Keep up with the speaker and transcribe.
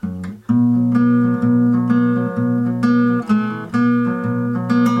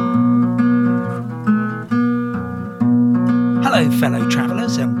fellow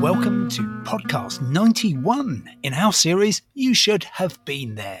travellers, and welcome to podcast 91 in our series You Should Have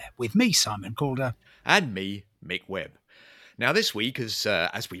Been There, with me, Simon Calder. And me, Mick Webb. Now this week,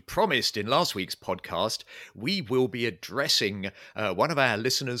 as we promised in last week's podcast, we will be addressing one of our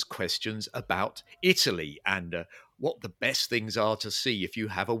listeners' questions about Italy and what the best things are to see if you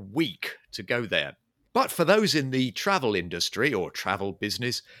have a week to go there. But for those in the travel industry or travel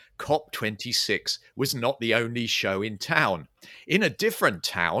business, COP26 was not the only show in town. In a different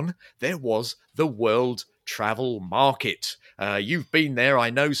town, there was the World Travel Market. You've been there, I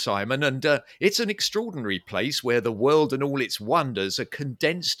know, Simon, and it's an extraordinary place where the world and all its wonders are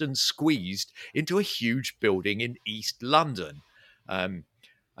condensed and squeezed into a huge building in East London.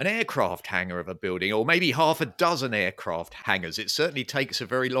 An aircraft hangar of a building, or maybe half a dozen aircraft hangars. It certainly takes a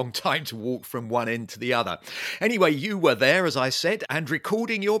very long time to walk from one end to the other. Anyway, you were there, as I said, and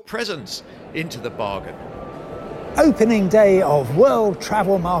recording your presence into the bargain. Opening day of World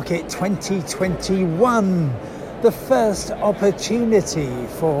Travel Market 2021. The first opportunity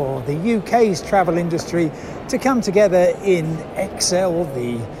for the UK's travel industry to come together in Excel,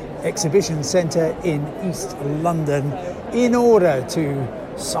 the exhibition centre in East London, in order to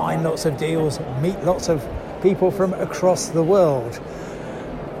sign lots of deals, meet lots of people from across the world.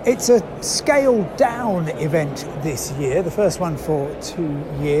 It's a scaled down event this year, the first one for 2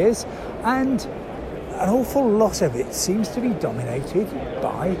 years, and an awful lot of it seems to be dominated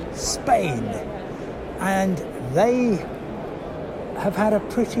by Spain. And they have had a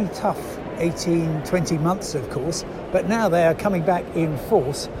pretty tough 18-20 months, of course, but now they are coming back in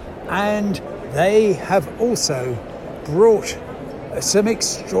force, and they have also brought some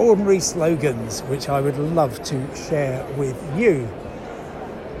extraordinary slogans, which I would love to share with you.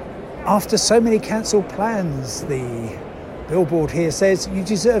 After so many cancelled plans, the billboard here says, you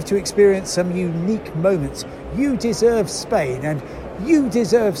deserve to experience some unique moments. You deserve Spain, and you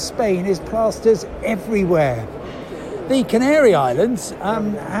deserve Spain is plasters everywhere. The Canary Islands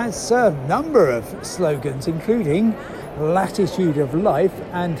has a number of slogans, including latitude of life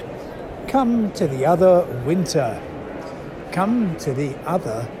and come to the other winter. Come to the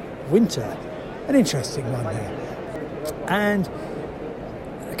other winter. An interesting one there. And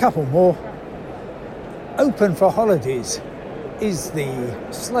a couple more. Open for holidays is the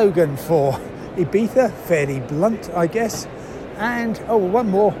slogan for Ibiza. Fairly blunt, I guess. And, one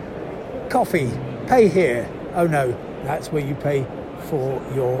more. Coffee. Pay here. Oh no, that's where you pay for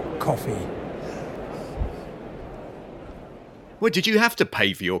your coffee. Well, did you have to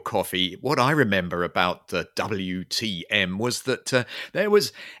pay for your coffee? What I remember about the WTM was that there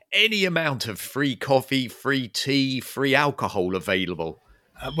was any amount of free coffee, free tea, free alcohol available.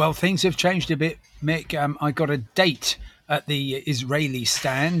 Well, things have changed a bit, Mick. I got a date at the Israeli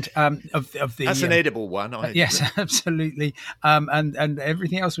stand of the. That's an edible one. Yes, absolutely. And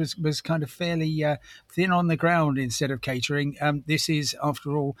everything else was kind of fairly thin on the ground instead of catering. This is,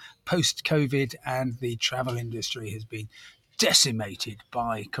 after all, post-COVID, and the travel industry has been decimated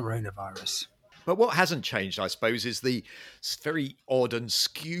by coronavirus. But what hasn't changed, I suppose, is the very odd and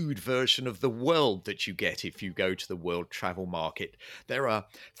skewed version of the world that you get if you go to the World Travel Market. There are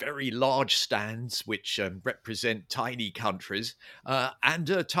very large stands which represent tiny countries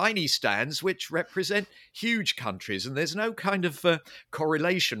and tiny stands which represent huge countries. And there's no kind of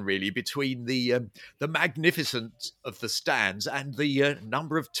correlation really between the magnificence of the stands and the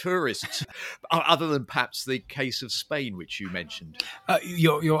number of tourists, other than perhaps the case of Spain, which you mentioned.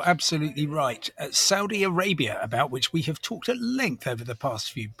 You're absolutely right. Saudi Arabia, about which we have talked at length over the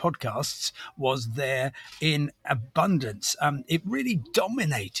past few podcasts, was there in abundance. It really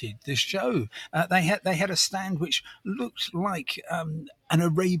dominated the show. They had a stand which looked like an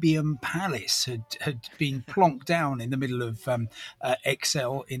Arabian palace had been plonked down in the middle of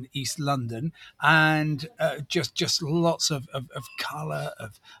Excel in East London, and just lots of colour,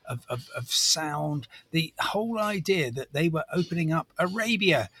 of sound. The whole idea that they were opening up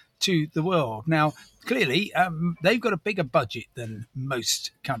Arabia to the world. Now, clearly, they've got a bigger budget than most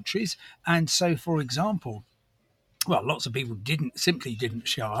countries. And so, for example, well, lots of people didn't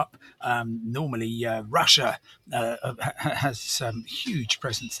show up. Normally, Russia has huge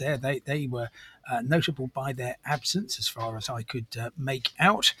presence there. They were notable by their absence, as far as I could make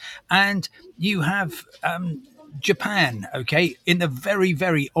out. And you have Japan, in the very,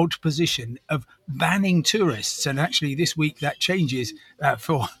 very odd position of banning tourists. And actually, this week that changes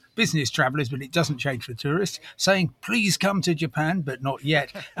for business travellers, but it doesn't change for tourists, saying, please come to Japan, but not yet.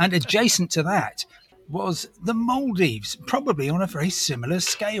 And adjacent to that, was the Maldives, probably on a very similar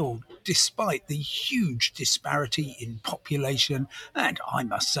scale, despite the huge disparity in population and, I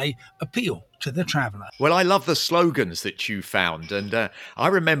must say, appeal to the traveller. Well, I love the slogans that you found. And I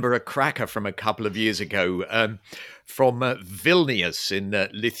remember a cracker from a couple of years ago from Vilnius in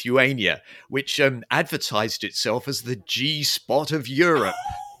Lithuania, which advertised itself as the G-spot of Europe.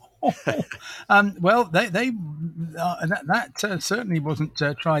 Well, that certainly wasn't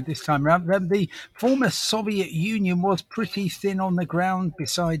tried this time around. The former Soviet Union was pretty thin on the ground.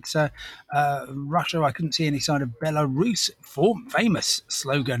 Besides Russia, I couldn't see any sign of Belarus. Famous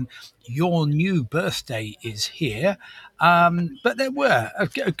slogan, "Your new birthday is here." But there were a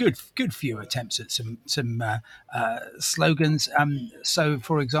good few attempts at some slogans. So,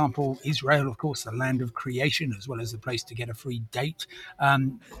 for example, Israel, of course, the land of creation, as well as the place to get a free date.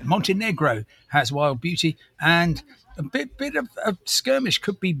 Montenegro has wild beauty, and a bit of a skirmish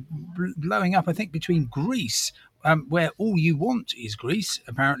could be blowing up, I think, between Greece, where all you want is Greece,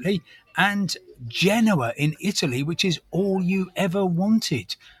 apparently, and Genoa in Italy, which is all you ever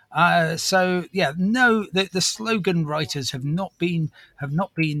wanted. The slogan writers have not been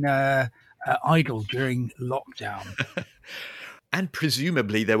idle during lockdown. And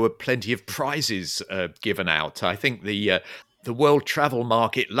presumably there were plenty of prizes given out. I think the world travel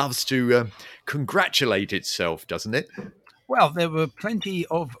market loves to congratulate itself, doesn't it? Well, there were plenty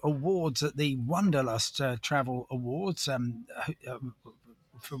of awards at the Wanderlust Travel Awards,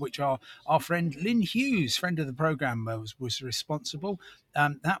 for which our friend Lynn Hughes, friend of the programme, was responsible.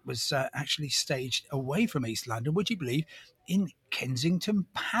 That was actually staged away from East London, would you believe, in Kensington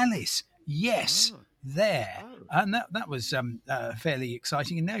Palace. Yes. Oh. There, and that was fairly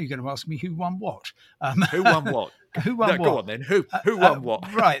exciting. And now you're going to ask me who won what? Who won what? Who won what? Go on then. Who won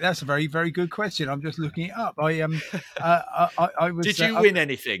what? Right, that's a very, very good question. I'm just looking it up. I was. Did you win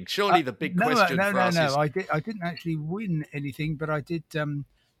anything? Surely the big question for us is... I didn't actually win anything, but I did. Hang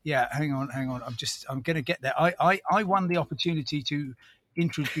on. I'm going to get there. I won the opportunity to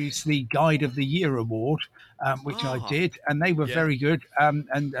introduce the Guide of the Year award, which I did, and they were very good.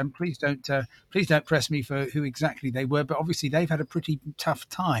 And please don't press me for who exactly they were, but obviously they've had a pretty tough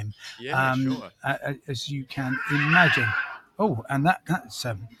time, sure. As you can imagine. Oh, and that's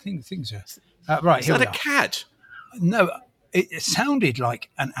things are right. Is here that we a are. cat? No, it sounded like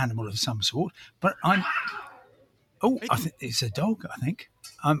an animal of some sort, but I think it's a dog. I think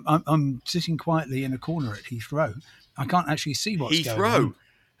I'm sitting quietly in a corner at Heathrow. I can't actually see what's going on.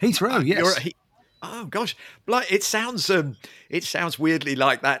 Heathrow, yes. Oh gosh, it sounds weirdly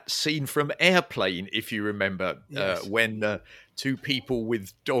like that scene from Airplane, if you remember, yes. When two people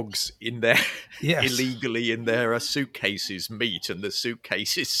with dogs in their illegally in their suitcases meet, and the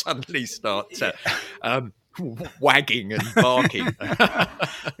suitcases suddenly start wagging and barking.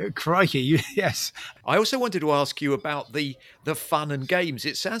 Crikey, yes. I also wanted to ask you about the fun and games.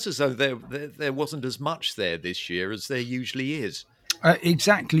 It sounds as though there wasn't as much there this year as there usually is.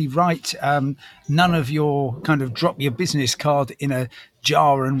 Exactly right. None of your kind of drop your business card in a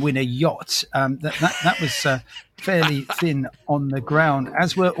jar and win a yacht. That was fairly thin on the ground,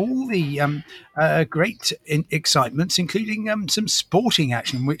 as were all the great excitements, including some sporting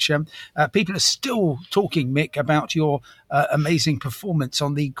action, which people are still talking, Mick, about your amazing performance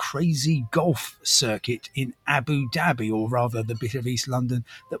on the crazy golf circuit in Abu Dhabi, or rather the bit of East London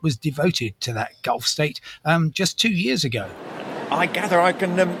that was devoted to that Gulf state just 2 years ago. I gather I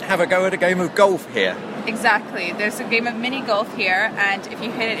can have a go at a game of golf here. Exactly. There's a game of mini golf here, and if you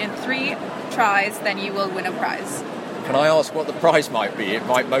hit it in 3 tries, then you will win a prize. Can I ask what the prize might be? It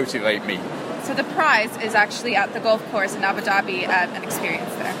might motivate me. So the prize is actually at the golf course in Abu Dhabi, an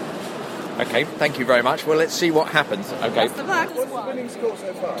experience there. Okay, thank you very much. Well, let's see what happens. Okay. Best of luck. What's the winning score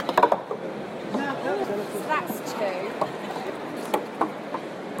so far? That's 2.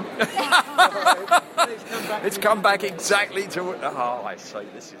 It's come back exactly to... Oh, I say,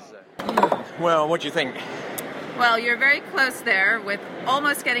 this is... Well, what do you think? Well, you're very close there with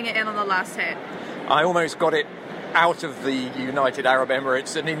almost getting it in on the last hit. I almost got it out of the United Arab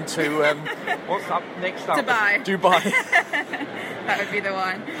Emirates and into... what's up next up? Dubai. That would be the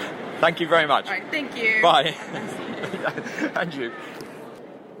one. Thank you very much. All right, thank you. Bye. And you.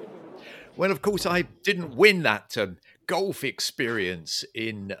 Well, of course, I didn't win that golf experience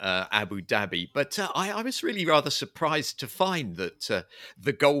in Abu Dhabi, but I was really rather surprised to find that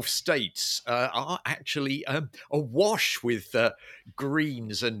the Gulf states are actually awash with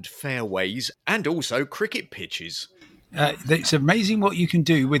greens and fairways, and also cricket pitches. It's amazing what you can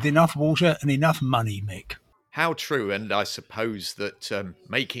do with enough water and enough money, Mick. How true. And I suppose that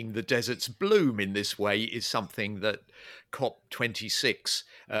making the deserts bloom in this way is something that COP26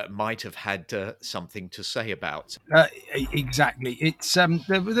 might have had something to say about. Exactly. It's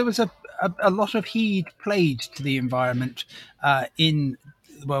there was a lot of heed played to the environment in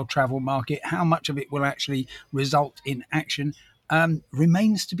the world travel market. How much of it will actually result in action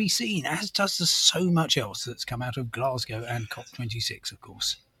remains to be seen, as does so much else that's come out of Glasgow and COP26, of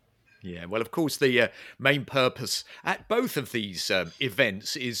course. Yeah, well, of course, the main purpose at both of these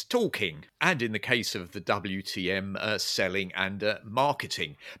events is talking, and in the case of the WTM, selling and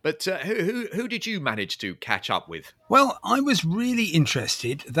marketing. But who did you manage to catch up with? Well, I was really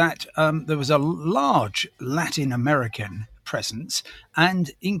interested that there was a large Latin American presence, and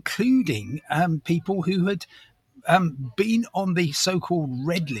including people who had been on the so-called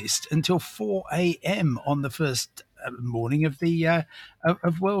red list until 4 a.m. on the first morning of the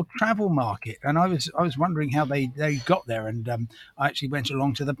of World Travel Market, and I was wondering how they got there, and I actually went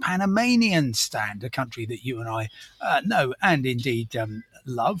along to the Panamanian stand, a country that you and I know and indeed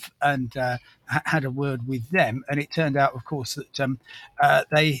love, and had a word with them, and it turned out, of course, that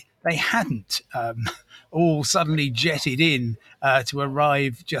they hadn't all suddenly jetted in to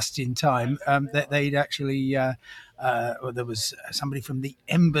arrive just in time. That they'd actually. There was somebody from the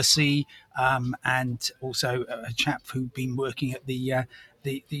embassy and also a chap who'd been working at the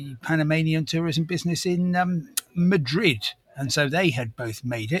Panamanian tourism business in Madrid. And so they had both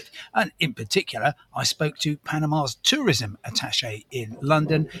made it. And in particular, I spoke to Panama's tourism attaché in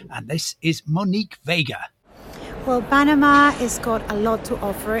London, and this is Monique Vega. Well, Panama has got a lot to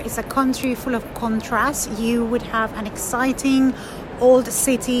offer. It's a country full of contrasts. You would have an exciting old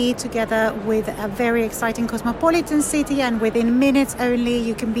city together with a very exciting cosmopolitan city, and within minutes only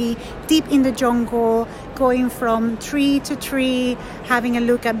you can be deep in the jungle, going from tree to tree, having a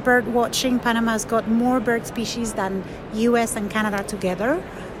look at bird watching. Panama's got more bird species than US and Canada together.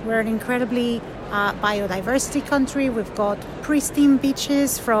 We're an incredibly biodiversity country. We've got pristine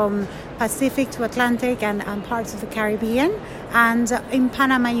beaches from Pacific to Atlantic and parts of the Caribbean. And in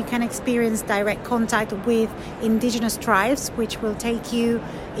Panama, you can experience direct contact with indigenous tribes, which will take you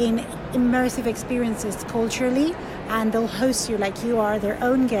in immersive experiences culturally, and they'll host you like you are their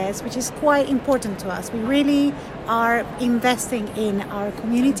own guest, which is quite important to us. We really are investing in our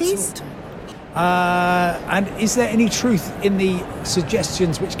communities. And is there any truth in the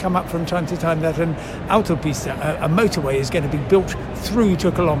suggestions which come up from time to time that an autopista, a motorway, is going to be built through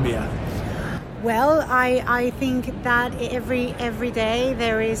to Colombia? Well, I think that every day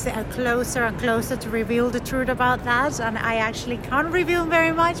there is a closer and closer to reveal the truth about that, and I actually can't reveal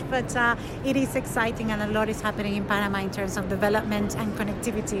very much, but it is exciting, and a lot is happening in Panama in terms of development and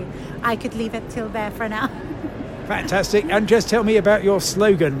connectivity. I could leave it till there for now. Fantastic. And just tell me about your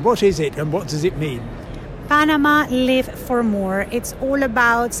slogan. What is it and what does it mean? Panama, live for more. It's all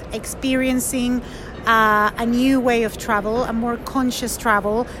about experiencing a new way of travel, a more conscious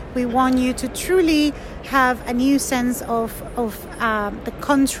travel. We want you to truly have a new sense of the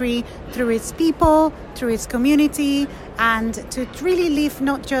country through its people, through its community, and to really live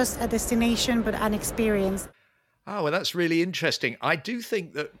not just a destination but an experience. Oh, well, that's really interesting. I do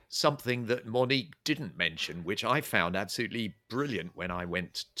think that something that Monique didn't mention, which I found absolutely brilliant when I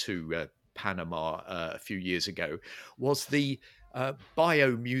went to Panama a few years ago, was the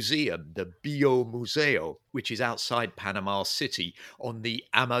Biomuseum, the Biomuseo, which is outside Panama City on the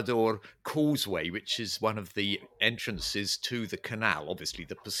Amador Causeway, which is one of the entrances to the canal, obviously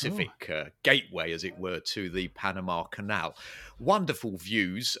the Pacific gateway, as it were, to the Panama Canal. Wonderful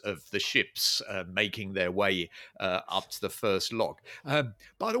views of the ships making their way up to the first lock,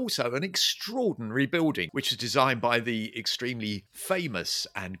 but also an extraordinary building, which is designed by the extremely famous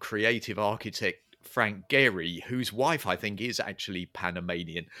and creative architect Frank Gehry, whose wife, I think, is actually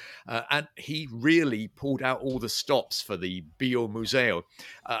Panamanian. And he really pulled out all the stops for the Biomuseo.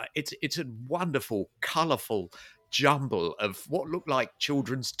 It's a wonderful, colourful jumble of what looked like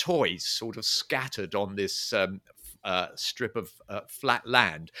children's toys sort of scattered on this strip of flat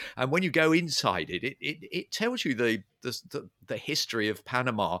land. And when you go inside it tells you the history of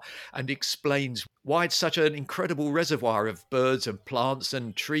Panama and explains why it's such an incredible reservoir of birds and plants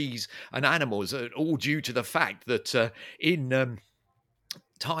and trees and animals, all due to the fact that in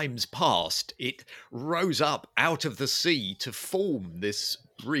times past, it rose up out of the sea to form this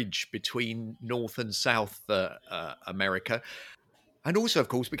bridge between North and South America. And also, of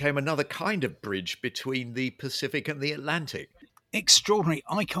course, became another kind of bridge between the Pacific and the Atlantic. Extraordinary.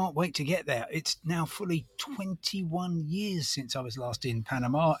 I can't wait to get there. It's now fully 21 years since I was last in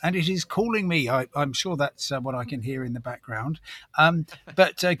Panama, and it is calling me. I'm sure that's what I can hear in the background.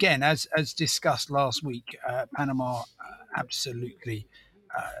 But again, as discussed last week, Panama, absolutely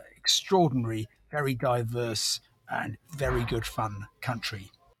extraordinary, very diverse and very good fun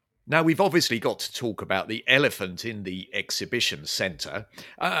country. Now, we've obviously got to talk about the elephant in the exhibition centre,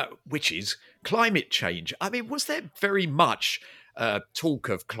 which is climate change. I mean, was there very much talk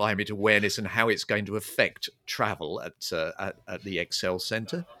of climate awareness and how it's going to affect travel at the Excel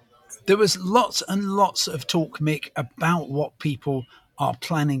Centre? There was lots and lots of talk, Mick, about what people are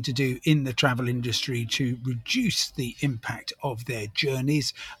planning to do in the travel industry to reduce the impact of their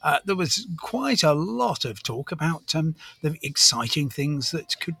journeys. There was quite a lot of talk about the exciting things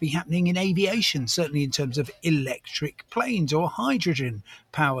that could be happening in aviation, certainly in terms of electric planes or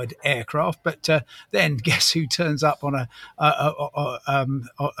hydrogen-powered aircraft. But then guess who turns up on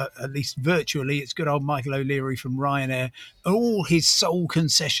at least virtually? It's good old Michael O'Leary from Ryanair, all his sole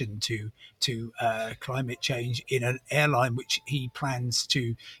concession to climate change in an airline which he plans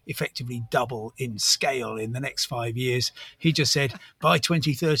to effectively double in scale in the next 5 years. He just said by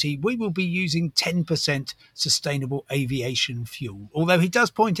 2030 we will be using 10% sustainable aviation fuel, although he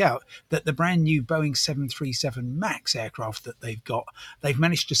does point out that the brand new Boeing 737 MAX aircraft that they've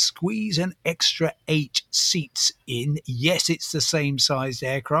managed to squeeze an extra 8 seats in. Yes, it's the same sized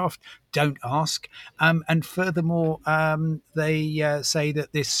aircraft, don't ask. And furthermore, they say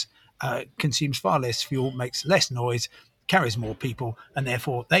that this consumes far less fuel, makes less noise, carries more people, and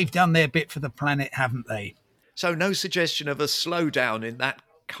therefore they've done their bit for the planet, haven't they? So no suggestion of a slowdown in that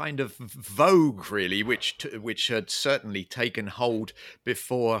kind of vogue, really, which had certainly taken hold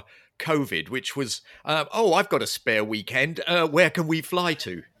before COVID, which was, I've got a spare weekend, where can we fly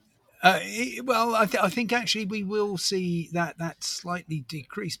to? Well, I think actually we will see that slightly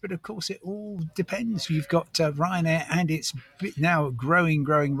decrease, but of course it all depends. You've got Ryanair and its now growing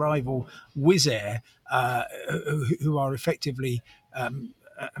rival Wizz Air, who are effectively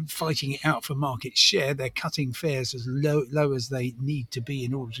fighting it out for market share. They're cutting fares as low as they need to be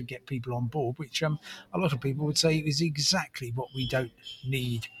in order to get people on board, which a lot of people would say is exactly what we don't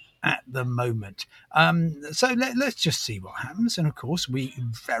need at the moment. So let's just see what happens. And of course, we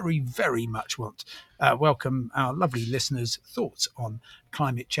very, very much welcome our lovely listeners' thoughts on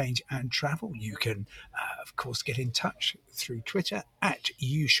climate change and travel. You can, of course, get in touch through Twitter at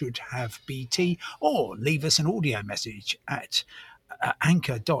YouShouldHaveBT, or leave us an audio message at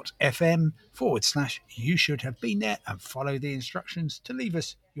anchor.fm/YouShouldHaveBeenThere, and follow the instructions to leave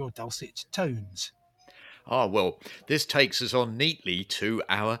us your dulcet tones. Well, this takes us on neatly to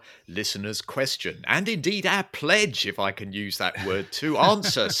our listener's question, and indeed our pledge, if I can use that word, to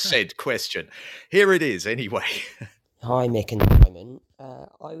answer said question. Here it is, anyway. Hi, Mick and Simon.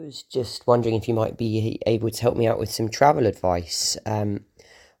 I was just wondering if you might be able to help me out with some travel advice.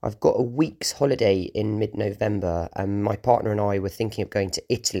 I've got a week's holiday in mid-November, and my partner and I were thinking of going to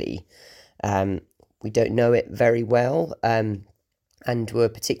Italy. We don't know it very well, and we're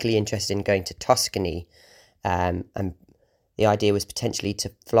particularly interested in going to Tuscany. And the idea was potentially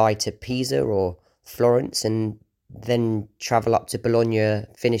to fly to Pisa or Florence and then travel up to Bologna,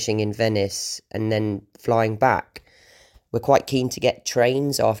 finishing in Venice, and then flying back. We're quite keen to get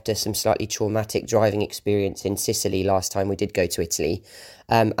trains after some slightly traumatic driving experience in Sicily last time we did go to Italy,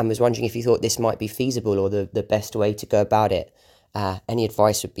 and was wondering if you thought this might be feasible or the best way to go about it. Any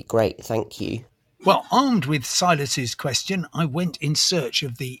advice would be great. Thank you. Well, armed with Silas's question, I went in search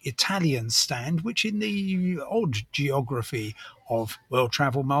of the Italian stand, which in the odd geography of World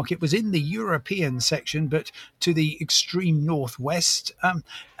Travel Market was in the European section, but to the extreme northwest.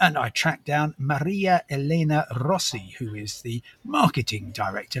 And I tracked down Maria Elena Rossi, who is the marketing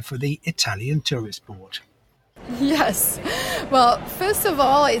director for the Italian Tourist Board. Yes. Well, first of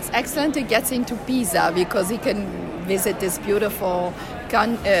all, it's excellent to get into Pisa because you can visit this beautiful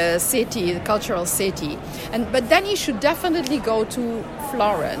city, cultural city. But then you should definitely go to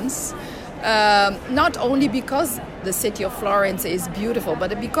Florence, not only because the city of Florence is beautiful,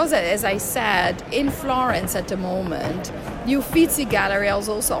 but because, as I said, in Florence at the moment, the Uffizi Gallery is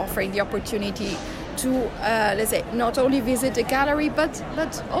also offering the opportunity to, let's say, not only visit the gallery, but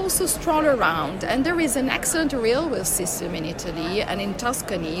also stroll around. And there is an excellent railway system in Italy and in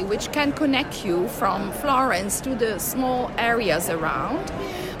Tuscany, which can connect you from Florence to the small areas around.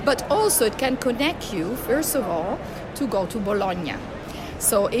 But also it can connect you, first of all, to go to Bologna.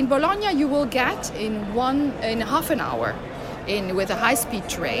 So in Bologna, you will get in half an hour with a high-speed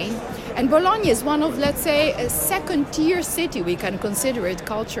train And Bologna is one of, let's say, a second-tier city. We can consider it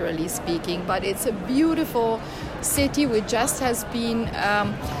culturally speaking, but it's a beautiful city which just has been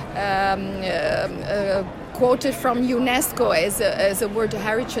quoted from UNESCO as a World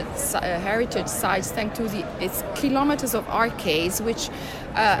Heritage Site, thanks to its kilometers of arcades, which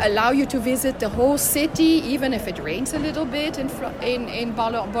allow you to visit the whole city, even if it rains a little bit in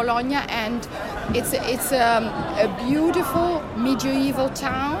Bologna. And it's a beautiful medieval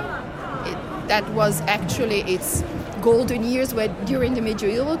town. That was actually its golden years were during the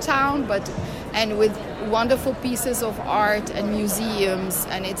medieval town, and with wonderful pieces of art and museums,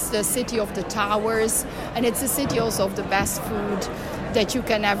 and it's the city of the towers, and it's the city also of the best food that you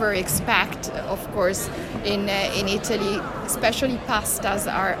can ever expect. Of course, in Italy, especially pastas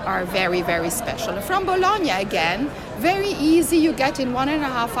are very, very special. From Bologna, again, very easy, you get in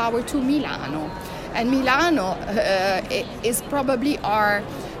 1.5 hours to Milano. And Milano is probably our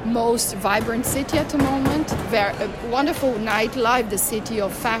most vibrant city at the moment. Very wonderful nightlife, the city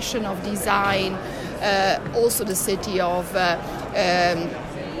of fashion, of design, also the city of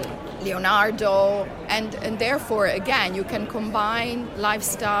Leonardo, and therefore, again, you can combine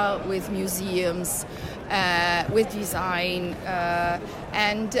lifestyle with museums, with design,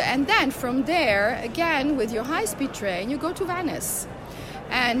 and then from there, again, with your high-speed train, you go to Venice.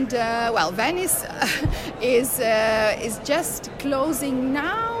 And Venice is just closing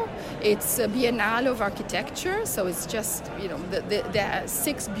now. It's a Biennale of Architecture, so it's just, there are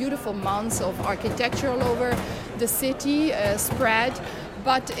 6 beautiful months of architecture all over the city spread,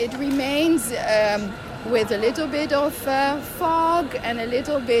 but it remains with a little bit of fog and a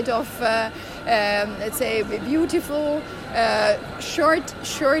little bit of, let's say, beautiful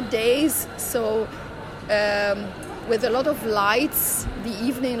short days. So. With a lot of lights, the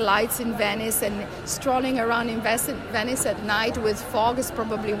evening lights in Venice, and strolling around in Venice at night with fog is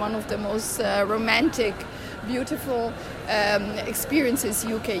probably one of the most romantic, beautiful experiences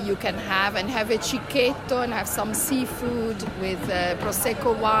you can have, and have a cicchetto and have some seafood with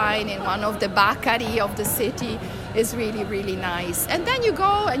Prosecco wine in one of the baccari of the city is really, really nice. And then you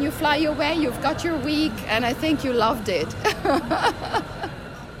go and you fly away, you've got your week, and I think you loved it.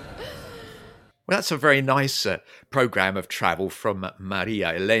 Well, that's a very nice program of travel from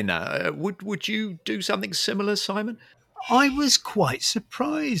Maria Elena. Would you do something similar, Simon? I was quite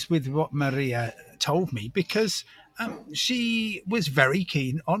surprised with what Maria told me, because she was very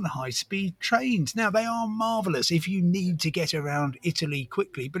keen on high-speed trains. Now, they are marvellous if you need to get around Italy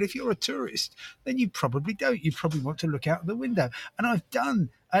quickly, but if you're a tourist, then you probably don't. You probably want to look out the window. And I've done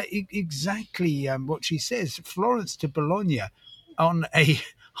exactly what she says, Florence to Bologna on a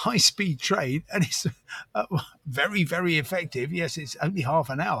high-speed train, and it's very, very effective. Yes, it's only half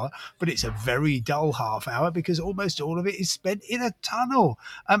an hour, but it's a very dull half hour, because almost all of it is spent in a tunnel,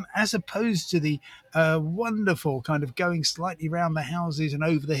 as opposed to the wonderful kind of going slightly round the houses and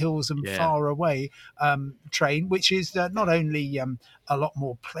over the hills and far away train, which is not only a lot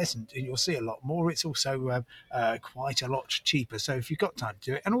more pleasant, and you'll see a lot more, it's also quite a lot cheaper. So if you've got time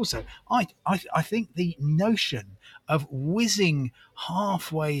to do it, and also I think the notion of whizzing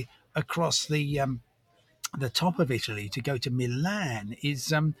halfway across the top of Italy to go to Milan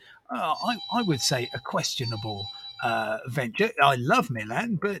is, I would say, a questionable venture. I love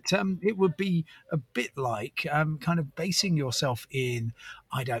Milan, but it would be a bit like kind of basing yourself in,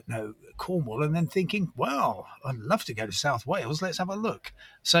 I don't know, Cornwall, and then thinking, well, I'd love to go to South Wales. Let's have a look.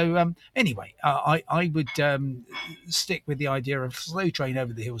 So anyway, I would stick with the idea of slow train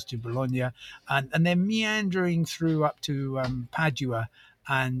over the hills to Bologna, and then meandering through up to Padua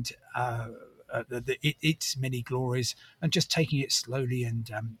and its many glories, and just taking it slowly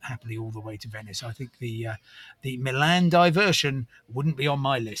and happily all the way to Venice. I think the Milan diversion wouldn't be on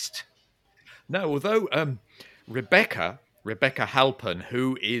my list. No, although Rebecca Halpern,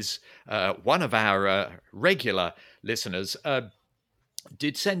 who is one of our regular listeners,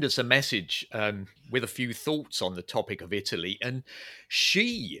 did send us a message with a few thoughts on the topic of Italy, and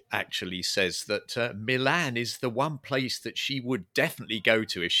she actually says that Milan is the one place that she would definitely go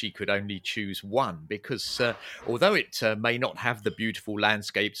to if she could only choose one, because although it may not have the beautiful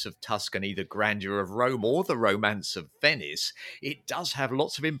landscapes of Tuscany, the grandeur of Rome, or the romance of Venice, it does have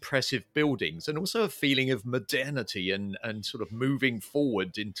lots of impressive buildings, and also a feeling of modernity and sort of moving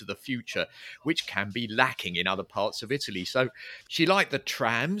forward into the future, which can be lacking in other parts of Italy. So she liked the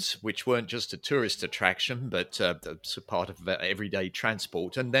trams, which weren't just a tourist tourist attraction, but it's a part of everyday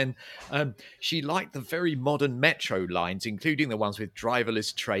transport. And then she liked the very modern metro lines, including the ones with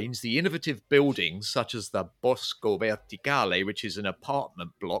driverless trains, the innovative buildings such as the Bosco Verticale, which is an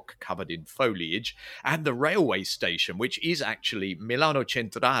apartment block covered in foliage, and the railway station, which is actually Milano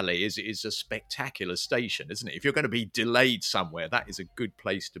Centrale, is a spectacular station, isn't it? If you're going to be delayed somewhere, that is a good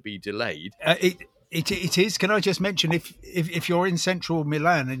place to be delayed. It is. Can I just mention, if you're in central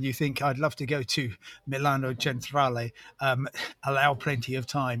Milan and you think I'd love to go to Milano Centrale, allow plenty of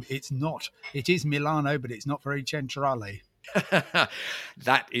time. It's not. It is Milano, but it's not very centrale.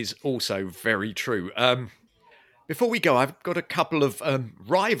 That is also very true. Before we go, I've got a couple of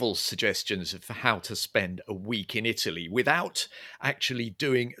rival suggestions for how to spend a week in Italy without actually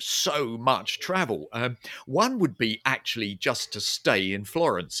doing so much travel. One would be actually just to stay in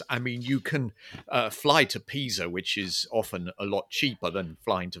Florence. I mean, you can fly to Pisa, which is often a lot cheaper than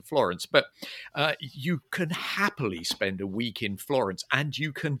flying to Florence, but you can happily spend a week in Florence, and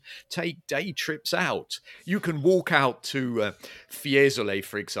you can take day trips out. You can walk out to Fiesole,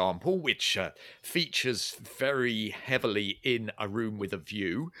 for example, which features very heavily in a room with a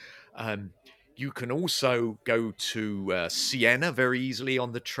view. You can also go to Siena very easily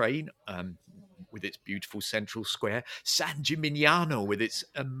on the train, with its beautiful central square, San Gimignano with its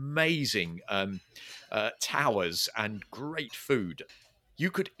amazing towers and great food.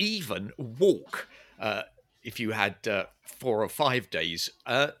 You could even walk, if you had 4 or 5 days,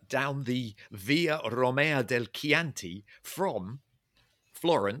 down the Via Romea del Chianti from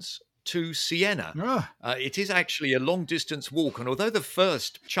Florence to Siena. It is actually a long distance walk, and although the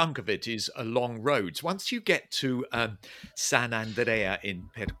first chunk of it is along roads, once you get to San Andrea in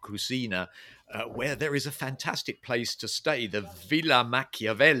Percusina, where there is a fantastic place to stay, the Villa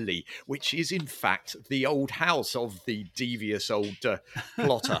Machiavelli, which is in fact the old house of the devious old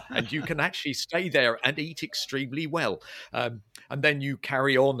plotter. And you can actually stay there and eat extremely well. And then you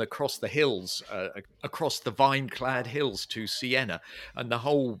carry on across the hills, across the vine-clad hills to Siena. And the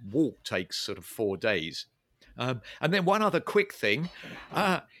whole walk takes sort of 4 days. And then one other quick thing.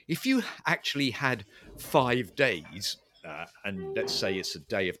 If you actually had 5 days... and let's say it's a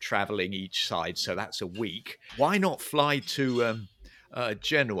day of traveling each side, so that's a week. Why not fly to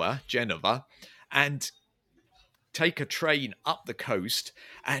Genova, and take a train up the coast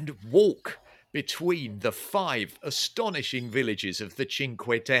and walk between the 5 astonishing villages of the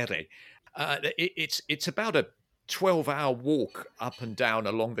Cinque Terre? It's about a 12-hour walk up and down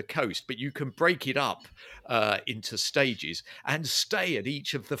along the coast, but you can break it up into stages and stay at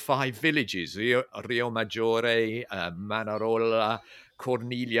each of the 5 villages: Riomaggiore, Manarola,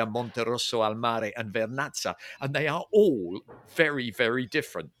 Corniglia, Monterosso al Mare, and Vernazza. And they are all very, very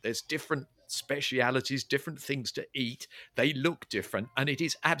different. There's different specialities, different things to eat. They look different, and it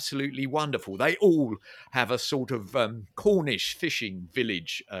is absolutely wonderful. They all have a sort of Cornish fishing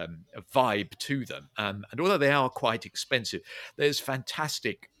village vibe to them. And although they are quite expensive, there's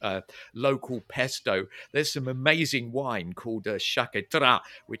fantastic local pesto. There's some amazing wine called Chaquetra,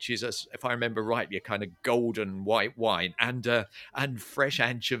 which is, if I remember rightly, a kind of golden white wine, and fresh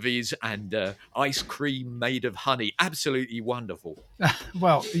anchovies and ice cream made of honey. Absolutely wonderful.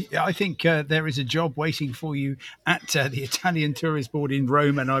 Well, I think there is a job waiting for you at the Italian Tourist Board in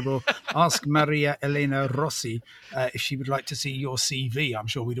Rome, and I will ask Maria Elena Rossi if she would like to see your CV. I'm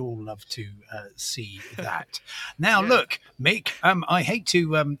sure we'd all love to see that. Now, Look, Mick, I hate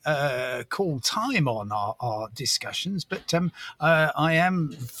to call time on our discussions, but I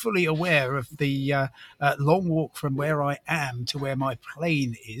am fully aware of the long walk from where I am to where my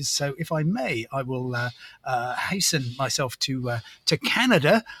plane is. So if I may, I will hasten myself to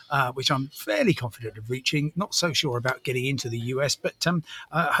Canada, which I'm fairly confident of reaching. Not so sure about getting into the US, but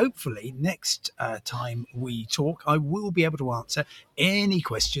hopefully next time we talk, I will be able to answer any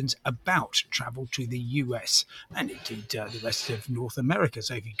questions about travel to the US and indeed the rest of North America.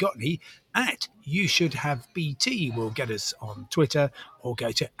 So if you've got any, at You Should Have BT will get us on Twitter, or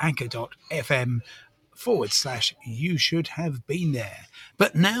go to anchor.fm/You Should Have Been There.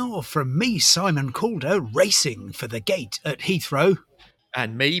 But now from me, Simon Calder, racing for the gate at Heathrow.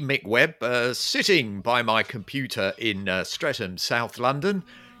 And me, Mick Webb, sitting by my computer in Streatham, South London.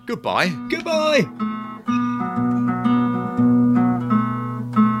 Goodbye. Goodbye.